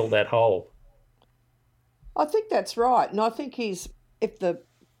somehow fill that hole. I think that's right, and I think if the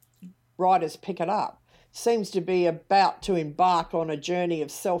writers pick it up, seems to be about to embark on a journey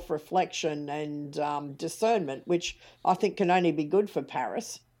of self-reflection and discernment, which I think can only be good for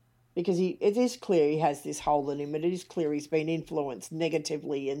Paris, because it is clear he has this hole in him, and it is clear he's been influenced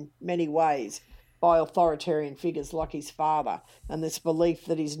negatively in many ways by authoritarian figures like his father, and this belief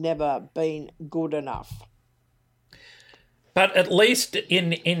that he's never been good enough. But at least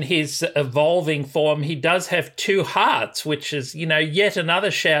in his evolving form, he does have two hearts, which is, yet another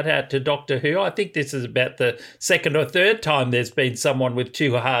shout out to Doctor Who. I think this is about the second or third time there's been someone with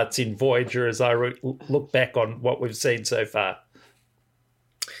two hearts in Voyager, as I look back on what we've seen so far.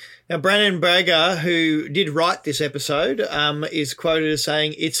 Now, Brannon Braga, who did write this episode, is quoted as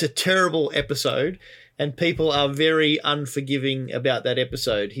saying, "It's a terrible episode, and people are very unforgiving about that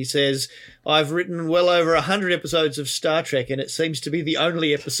episode." He says, "I've written well over 100 episodes of Star Trek, and it seems to be the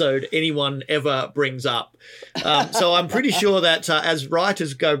only episode anyone ever brings up." So I'm pretty sure that as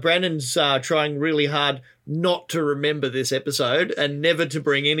writers go, Brannon's trying really hard not to remember this episode and never to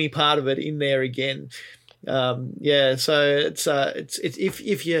bring any part of it in there again. So it's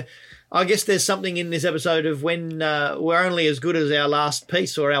if you, I guess there's something in this episode of when we're only as good as our last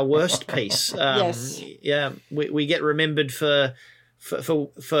piece or our worst piece. Yes. Yeah, we get remembered for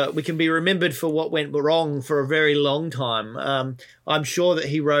we can be remembered for what went wrong for a very long time. I'm sure that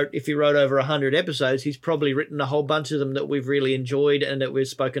if he wrote over 100 episodes, he's probably written a whole bunch of them that we've really enjoyed and that we've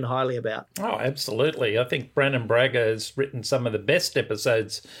spoken highly about. Oh, absolutely. I think Brannon Braga has written some of the best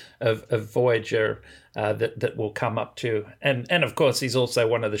episodes of Voyager that will come up to. And of course, he's also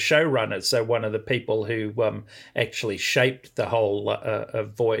one of the showrunners, so one of the people who actually shaped the whole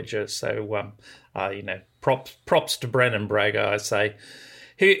of Voyager. So, props to Brannon Braga, I say.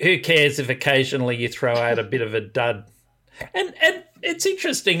 Who cares if occasionally you throw out a bit of a dud? And it's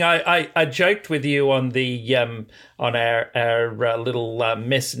interesting. I joked with you on the on our little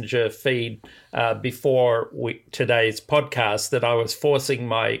messenger feed before today's podcast that I was forcing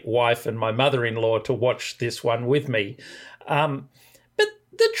my wife and my mother-in-law to watch this one with me. But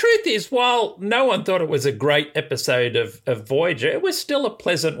the truth is, while no one thought it was a great episode of Voyager, it was still a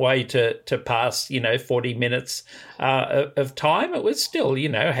pleasant way to pass 40 minutes of time. It was still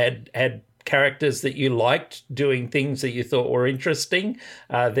had characters that you liked doing things that you thought were interesting.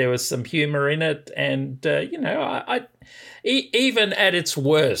 There was some humor in it, and even at its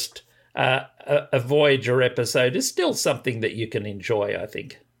worst, a Voyager episode is still something that you can enjoy, I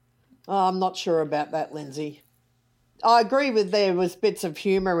think. I'm not sure about that, Lindsay. I agree with there was bits of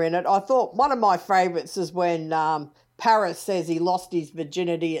humour in it. I thought one of my favourites is when Paris says he lost his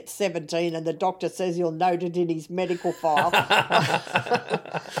virginity at 17 and the doctor says he'll note it in his medical file.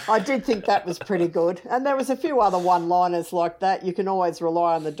 I did think that was pretty good. And there was a few other one-liners like that. You can always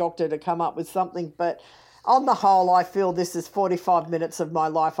rely on the doctor to come up with something. But on the whole, I feel this is 45 minutes of my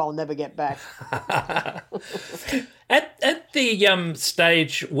life I'll never get back. At the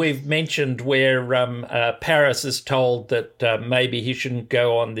stage we've mentioned where Paris is told that maybe he shouldn't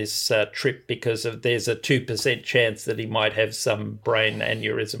go on this trip because there's a 2% chance that he might have some brain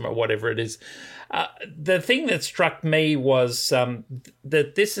aneurysm or whatever it is. The thing that struck me was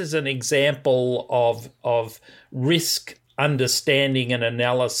that this is an example of risk understanding and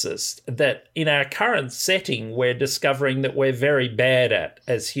analysis that in our current setting we're discovering that we're very bad at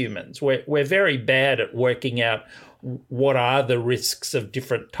as humans. We're very bad at working out what are the risks of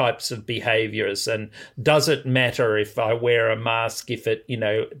different types of behaviors, and does it matter if I wear a mask if it,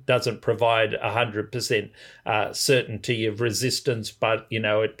 doesn't provide 100% certainty of resistance, but,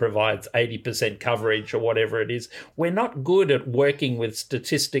 it provides 80% coverage or whatever it is. We're not good at working with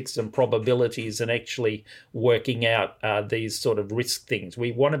statistics and probabilities and actually working out these sort of risk things.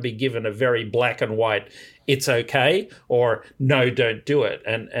 We want to be given a very black and white, it's okay, or no, don't do it.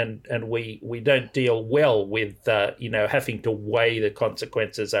 And we don't deal well with, having to weigh the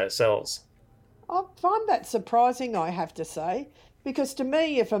consequences ourselves. I find that surprising, I have to say, because to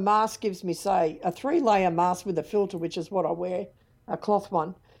me, if a mask gives me, say, a 3-layer mask with a filter, which is what I wear, a cloth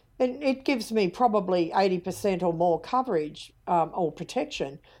one, and it gives me probably 80% or more coverage or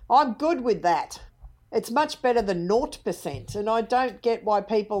protection, I'm good with that. It's much better than 0%, and I don't get why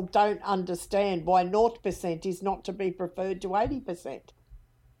people don't understand why 0% is not to be preferred to 80%.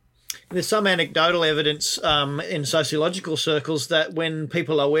 There's some anecdotal evidence in sociological circles that when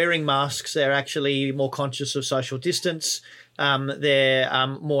people are wearing masks, they're actually more conscious of social distance. They're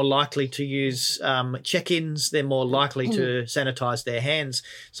more likely to use check-ins. They're more likely to sanitize their hands.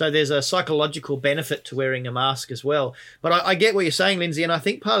 So there's a psychological benefit to wearing a mask as well. But I get what you're saying, Lindsay, and I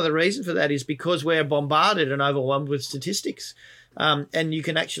think part of the reason for that is because we're bombarded and overwhelmed with statistics. And you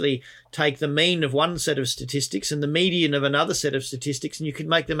can actually take the mean of one set of statistics and the median of another set of statistics, and you can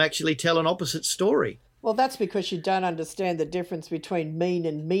make them actually tell an opposite story. Well, that's because you don't understand the difference between mean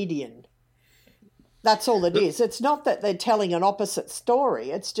and median. That's all it is. It's not that they're telling an opposite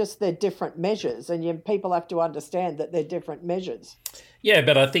story. It's just they're different measures, and people have to understand that they're different measures. Yeah,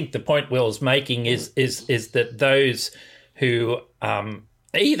 but I think the point Will's making is that those who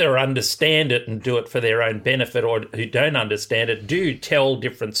either understand it and do it for their own benefit, or who don't understand it do tell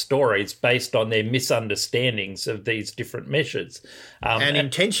different stories based on their misunderstandings of these different measures. And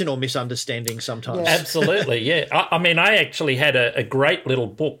intentional misunderstanding sometimes. Yeah. Absolutely, yeah. I actually had a great little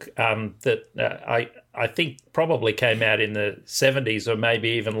book that I think probably came out in the 70s or maybe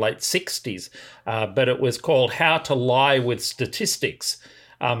even late 60s, but it was called How to Lie with Statistics.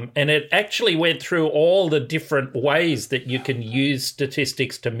 And it actually went through all the different ways that you can use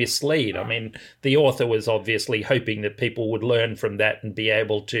statistics to mislead. I mean, the author was obviously hoping that people would learn from that and be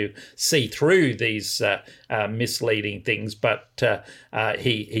able to see through these misleading things. But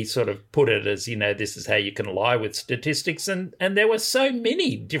he sort of put it as, this is how you can lie with statistics. And there were so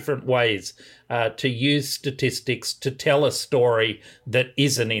many different ways to use statistics to tell a story that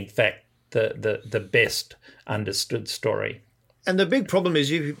isn't, in fact, the best understood story. And the big problem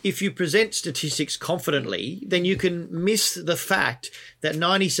is if you present statistics confidently, then you can miss the fact that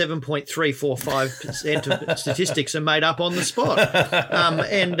 97.345% of statistics are made up on the spot.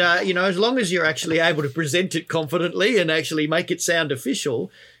 As long as you're actually able to present it confidently and actually make it sound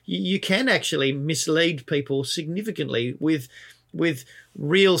official, you can actually mislead people significantly with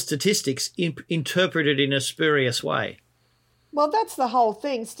real statistics interpreted in a spurious way. Well, that's the whole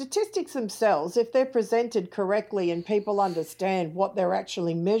thing. Statistics themselves, if they're presented correctly and people understand what they're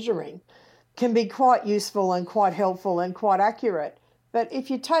actually measuring, can be quite useful and quite helpful and quite accurate. But if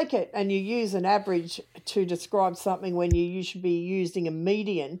you take it and you use an average to describe something when you should be using a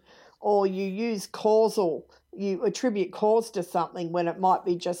median, or you use causal, you attribute cause to something when it might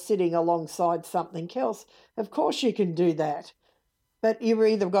be just sitting alongside something else, of course you can do that. But you've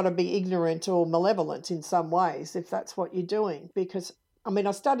either got to be ignorant or malevolent in some ways if that's what you're doing. Because,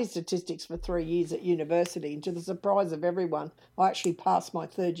 I studied statistics for 3 years at university, and to the surprise of everyone, I actually passed my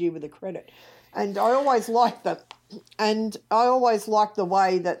third year with a credit. And I always liked them. And I always liked the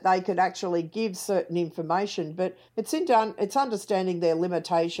way that they could actually give certain information. But it's understanding their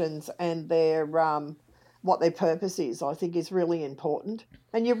limitations and their what their purpose is, I think, is really important.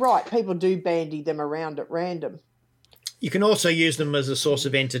 And you're right, people do bandy them around at random. You can also use them as a source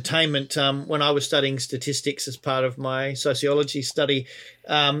of entertainment. When I was studying statistics as part of my sociology study,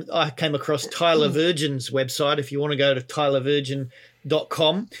 I came across Tyler Virgin's website. If you want to go to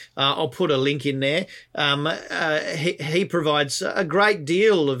tylervirgin.com, I'll put a link in there. He provides a great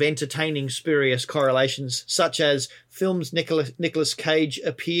deal of entertaining, spurious correlations, such as films Nicolas Cage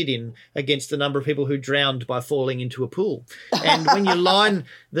appeared in against the number of people who drowned by falling into a pool. And when you line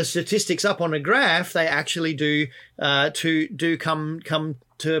the statistics up on a graph, they actually do come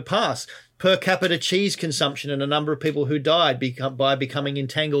to pass. Per capita cheese consumption and a number of people who died by becoming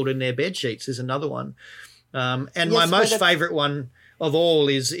entangled in their bed sheets is another one. My most favourite one of all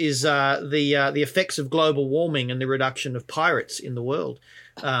is the effects of global warming and the reduction of pirates in the world.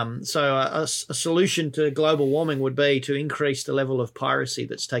 So a solution to global warming would be to increase the level of piracy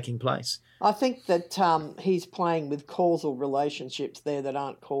that's taking place. I think that he's playing with causal relationships there that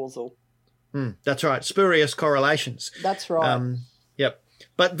aren't causal. That's right. Spurious correlations. That's right. Yep.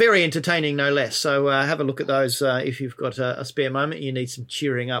 But very entertaining, no less. So have a look at those if you've got a spare moment. You need some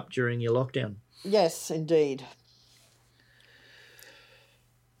cheering up during your lockdown. Yes, indeed.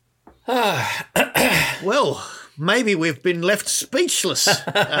 Well, maybe we've been left speechless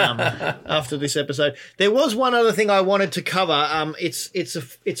after this episode. There was one other thing I wanted to cover. It's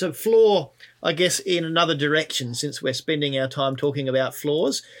a flaw, I guess, in another direction, since we're spending our time talking about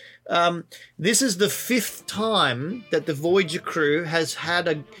flaws. This is the 5th time that the Voyager crew has had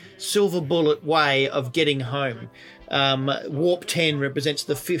a silver bullet way of getting home. Warp 10 represents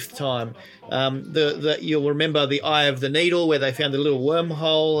the 5th time. You'll remember the Eye of the Needle, where they found the little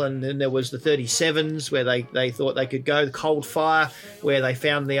wormhole, and then there was the 37s, where they thought they could go. The Cold Fire, where they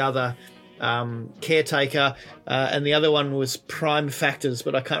found the other caretaker, and the other one was Prime Factors,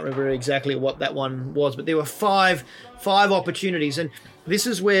 but I can't remember exactly what that one was. But there were five opportunities, and this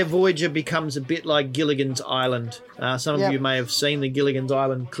is where Voyager becomes a bit like Gilligan's Island. Some of you may have seen the Gilligan's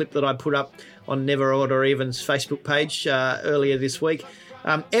Island clip that I put up on Never Order Even's Facebook page earlier this week.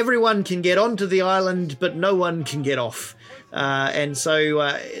 Everyone can get onto the island, but no one can get off. And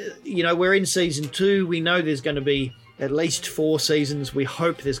so, we're in season 2. We know there's going to be at least 4 seasons. We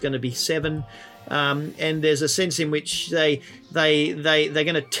hope there's going to be 7. And there's a sense in which they're going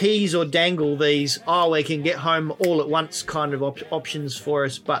to tease or dangle these, we can get home all at once kind of options for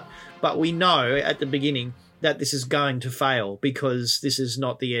us. But we know at the beginning that this is going to fail, because this is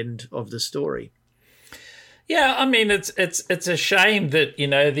not the end of the story. Yeah, I mean, it's a shame that,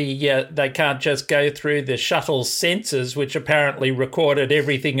 they can't just go through the shuttle's sensors, which apparently recorded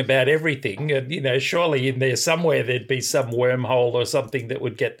everything about everything. And, surely in there somewhere there'd be some wormhole or something that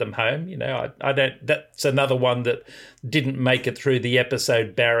would get them home. I don't. That's another one that didn't make it through the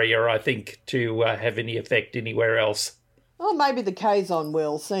episode barrier, I think, to have any effect anywhere else. Well, maybe the Kazon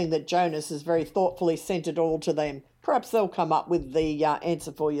will, seeing that Jonas has very thoughtfully sent it all to them. Perhaps they'll come up with the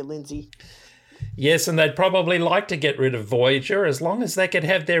answer for you, Lindsay. Yes, and they'd probably like to get rid of Voyager as long as they could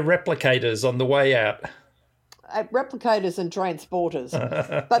have their replicators on the way out. Replicators and transporters.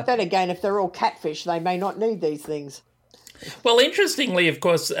 But then again, if they're all catfish, they may not need these things. Well, interestingly, of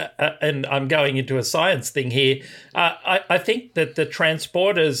course, and I'm going into a science thing here, I think that the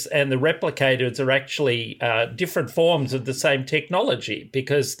transporters and the replicators are actually different forms of the same technology,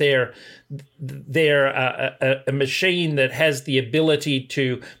 because they're a machine that has the ability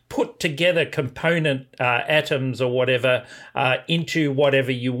to put together component atoms or whatever into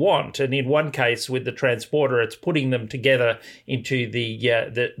whatever you want. And in one case with the transporter, it's putting them together into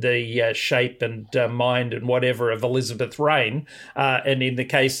the shape and mind and whatever of Elizabeth Rain. And in the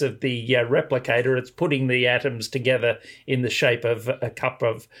case of the replicator, it's putting the atoms together in the shape of a cup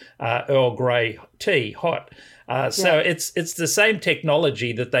of Earl Grey tea, hot. So it's the same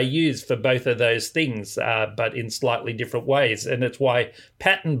technology that they use for both of those things, but in slightly different ways. And it's why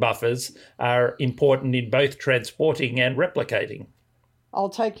pattern buffers are important in both transporting and replicating. I'll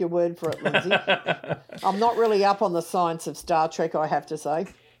take your word for it, Lindsay. I'm not really up on the science of Star Trek, I have to say.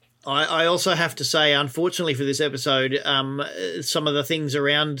 I also have to say, unfortunately for this episode, some of the things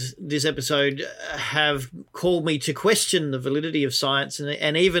around this episode have called me to question the validity of science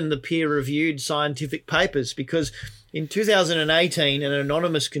and even the peer-reviewed scientific papers, because in 2018, an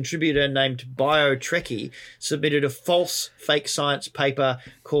anonymous contributor named BioTrekkie submitted a false fake science paper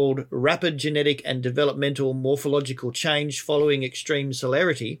called Rapid Genetic and Developmental Morphological Change Following Extreme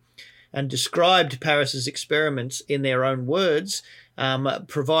Celerity, and described Paris's experiments in their own words,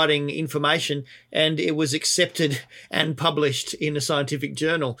 providing information, and it was accepted and published in a scientific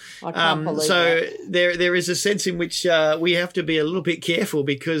journal. I can't believe so that. there is a sense in which we have to be a little bit careful,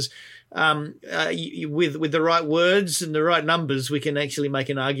 because with the right words and the right numbers, we can actually make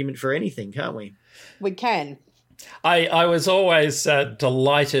an argument for anything, can't we? We can. I was always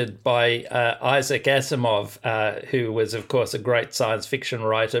delighted by Isaac Asimov, who was, of course, a great science fiction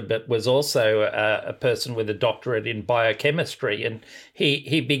writer, but was also a person with a doctorate in biochemistry. And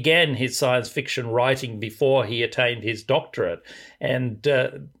he began his science fiction writing before he attained his doctorate. And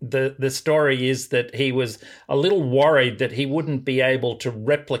the story is that he was a little worried that he wouldn't be able to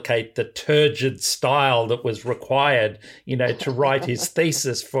replicate the turgid style that was required, to write his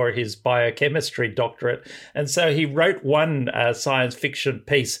thesis for his biochemistry doctorate. And so he wrote one science fiction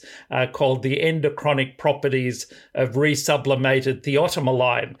piece called The Endochronic Properties of Resublimated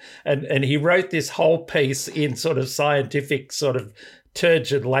Thiotomoline. And he wrote this whole piece in sort of scientific sort of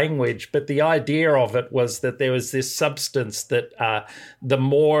turgid language, but the idea of it was that there was this substance that the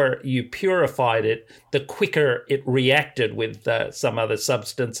more you purified it, the quicker it reacted with some other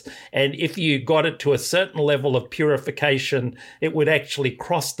substance. And if you got it to a certain level of purification, it would actually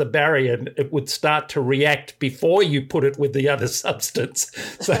cross the barrier and it would start to react before you put it with the other substance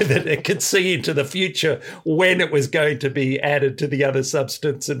so that it could see into the future when it was going to be added to the other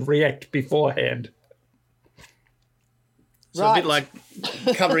substance and react beforehand. So a bit like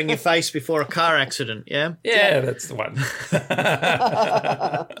covering your face before a car accident, yeah? Yeah, that's the one.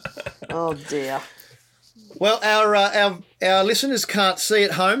 Oh, dear. Well, our listeners can't see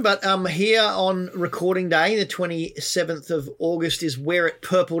at home, but here on recording day, the 27th of August, is Wear It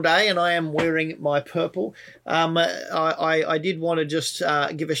Purple Day, and I am wearing my purple. I did want to just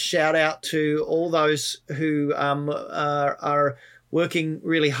give a shout out to all those who are working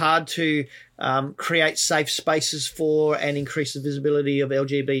really hard to create safe spaces for and increase the visibility of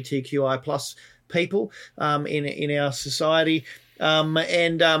LGBTQI plus people in our society.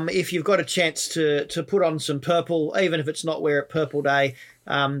 If you've got a chance to put on some purple, even if it's not Wear It Purple Day,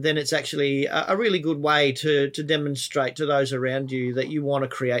 then it's actually a really good way to demonstrate to those around you that you want to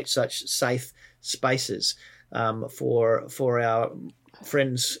create such safe spaces for our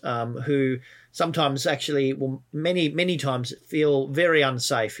friends who sometimes actually, well, many times feel very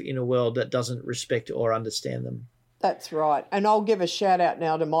unsafe in a world that doesn't respect or understand them. That's right. And I'll give a shout out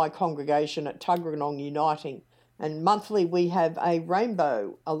now to my congregation at Tuggeranong Uniting. And monthly we have a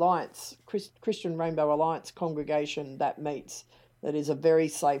Rainbow Alliance, Christian Rainbow Alliance congregation that meets, that is a very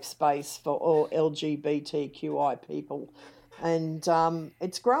safe space for all LGBTQI people. And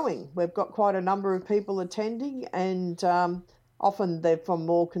it's growing. We've got quite a number of people attending, and often they're from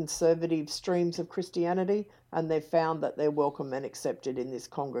more conservative streams of Christianity, and they've found that they're welcome and accepted in this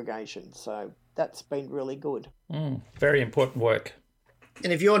congregation. So that's been really good. Very important work.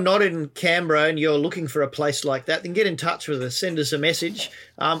 And if you're not in Canberra and you're looking for a place like that, then get in touch with us. Send us a message.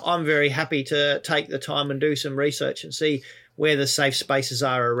 I'm very happy to take the time and do some research and see where the safe spaces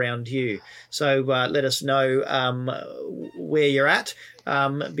are around you. So let us know where you're at,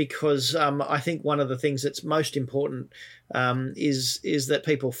 because I think one of the things that's most important is that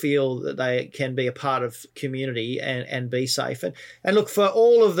people feel that they can be a part of community and be safe. And look, for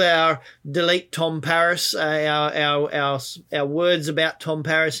all of our delete Tom Paris, our words about Tom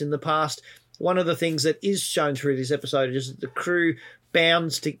Paris in the past, one of the things that is shown through this episode is that the crew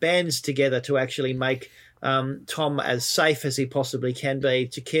bands together to actually make Tom as safe as he possibly can be,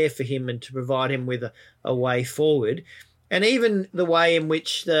 to care for him and to provide him with a way forward. And even the way in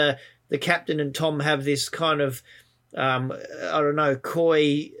which the captain and Tom have this kind of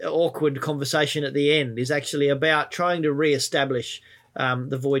coy, awkward conversation at the end is actually about trying to re-establish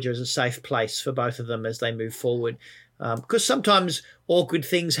the Voyager as a safe place for both of them as they move forward. Because sometimes awkward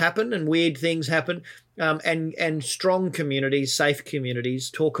things happen and weird things happen, and strong communities, safe communities,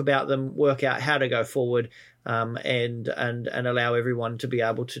 talk about them, work out how to go forward, and allow everyone to be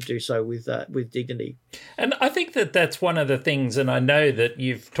able to do so with dignity. And I think that's one of the things, and I know that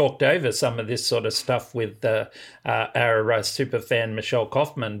you've talked over some of this sort of stuff with our superfan Michelle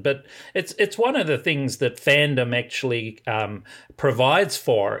Kaufman, but it's one of the things that fandom actually provides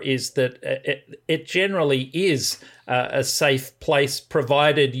for, is that it generally is a safe place,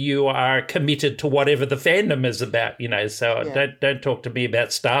 provided you are committed to whatever the fandom is about, So don't talk to me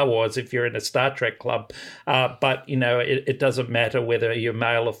about Star Wars if you're in a Star Trek club, but it doesn't matter whether you're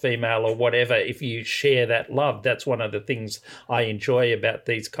male or female or whatever. If you share that love, that's one of the things I enjoy about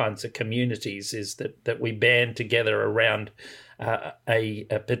these kinds of communities, is that we band together around a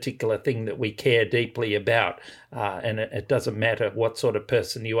particular thing that we care deeply about, and it doesn't matter what sort of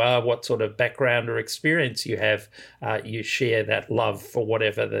person you are, what sort of background or experience you have, you share that love for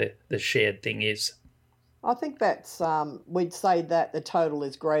whatever the shared thing is. I think that's, we'd say that the total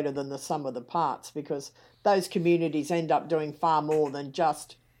is greater than the sum of the parts, because those communities end up doing far more than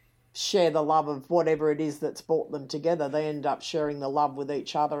just share the love of whatever it is that's brought them together. They end up sharing the love with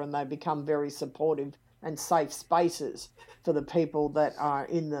each other, and they become very supportive and safe spaces for the people that are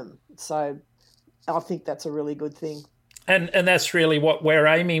in them. So I think that's a really good thing. And that's really what we're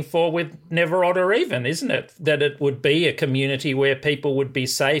aiming for with Never Odd or Even, isn't it? That it would be a community where people would be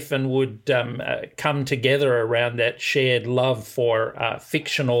safe and would come together around that shared love for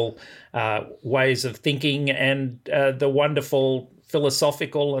fictional ways of thinking and the wonderful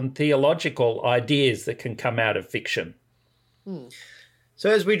philosophical and theological ideas that can come out of fiction. So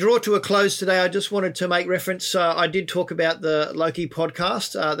as we draw to a close today, I just wanted to make reference. I did talk about the Loki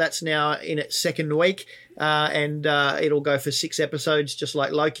podcast. That's now in its second week, and it'll go for 6 episodes, just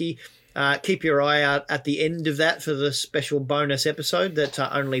like Loki. Keep your eye out at the end of that for the special bonus episode that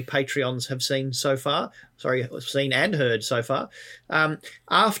only Patreons have seen so far. Seen and heard so far.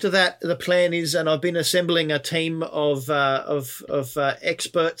 After that, the plan is, and I've been assembling a team of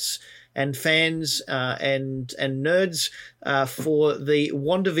experts and fans and nerds for the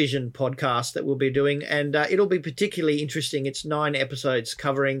WandaVision podcast that we'll be doing, and it'll be particularly interesting. It's 9 episodes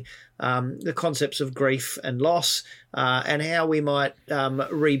covering the concepts of grief and loss, and how we might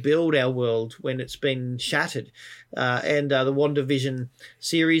rebuild our world when it's been shattered. And the WandaVision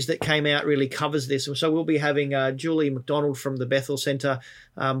series that came out really covers this. And so we'll be having Julie McDonald from the Bethel Centre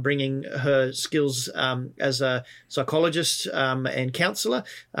bringing her skills as a psychologist and counsellor,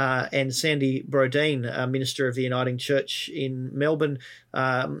 and Sandy Brodeen, Minister of the Uniting Church in Melbourne,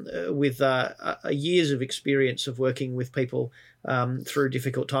 with years of experience of working with people through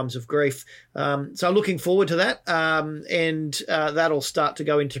difficult times of grief. So looking forward to that, and that'll start to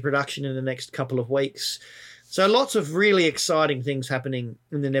go into production in the next couple of weeks. So lots of really exciting things happening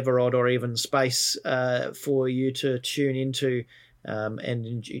in the Never Odd or Even space for you to tune into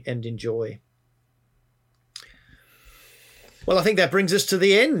and enjoy. Well, I think that brings us to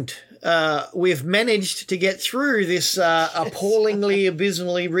the end. We've managed to get through this appallingly,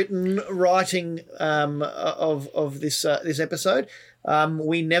 abysmally written writing of this episode.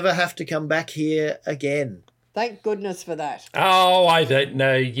 We never have to come back here again. Thank goodness for that. Oh, I don't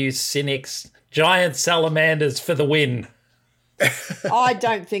know, you cynics. Giant salamanders for the win. I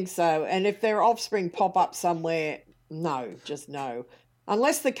don't think so. And if their offspring pop up somewhere, no, just no.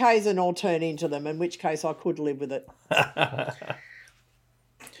 Unless the Kazan all turn into them, in which case I could live with it.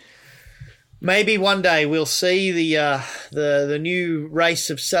 Maybe one day we'll see the new race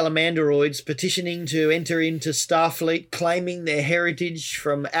of salamanderoids petitioning to enter into Starfleet, claiming their heritage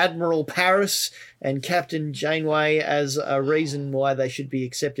from Admiral Paris and Captain Janeway as a reason why they should be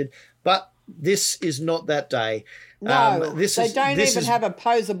accepted. But this is not that day. No, they don't even have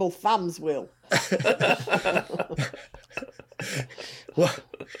opposable thumbs, Will. Well,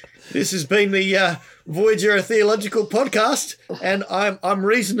 this has been the Voyager, a Theological Podcast, and I'm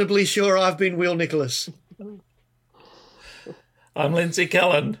reasonably sure I've been Will Nicholas. I'm Lindsay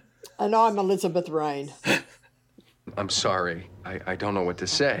Cullen. And I'm Elizabeth Rain. I'm sorry. I don't know what to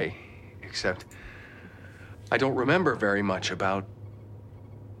say, except I don't remember very much about,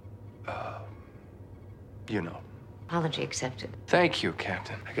 Apology accepted. Thank you,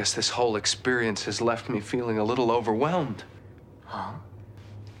 Captain. I guess this whole experience has left me feeling a little overwhelmed. Huh?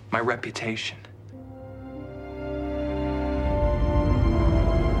 My reputation.